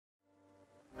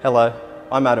Hello,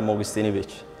 I'm Adam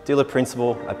Augustinovic, Dealer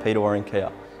Principal at Peter Warren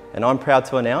Kia, and I'm proud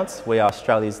to announce we are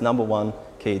Australia's #1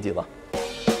 Kia dealer.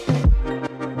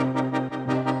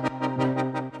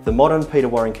 The modern Peter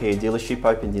Warren Kia dealership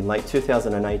opened in late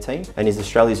 2018 and is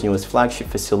Australia's newest flagship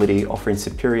facility offering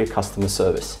superior customer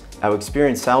service. Our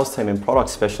experienced sales team and product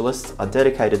specialists are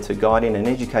dedicated to guiding and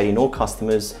educating all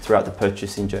customers throughout the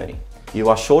purchasing journey. You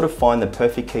are sure to find the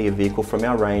perfect Kia vehicle from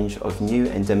our range of new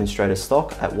and demonstrator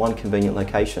stock at one convenient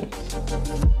location.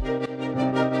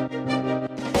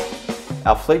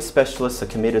 Our fleet specialists are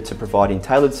committed to providing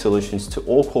tailored solutions to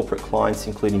all corporate clients,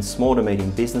 including small to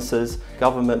medium businesses,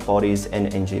 government bodies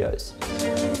and NGOs.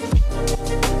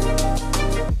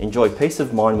 Enjoy peace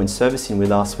of mind when servicing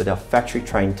with us with our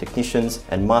factory-trained technicians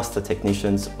and master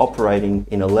technicians operating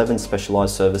in 11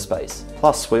 specialised service bays.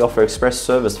 Plus, we offer express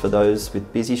service for those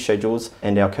with busy schedules,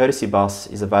 and our courtesy bus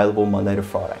is available Monday to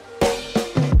Friday.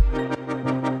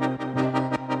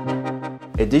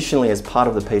 Additionally, as part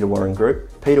of the Peter Warren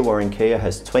Group, Peter Warren Kia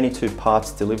has 22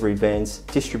 parts delivery vans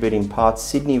distributing parts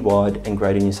Sydney-wide and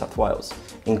Greater New South Wales,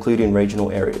 including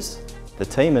regional areas. The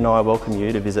team and I welcome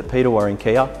you to visit Peter Warren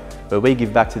Kia, where we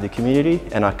give back to the community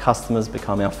and our customers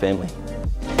become our family.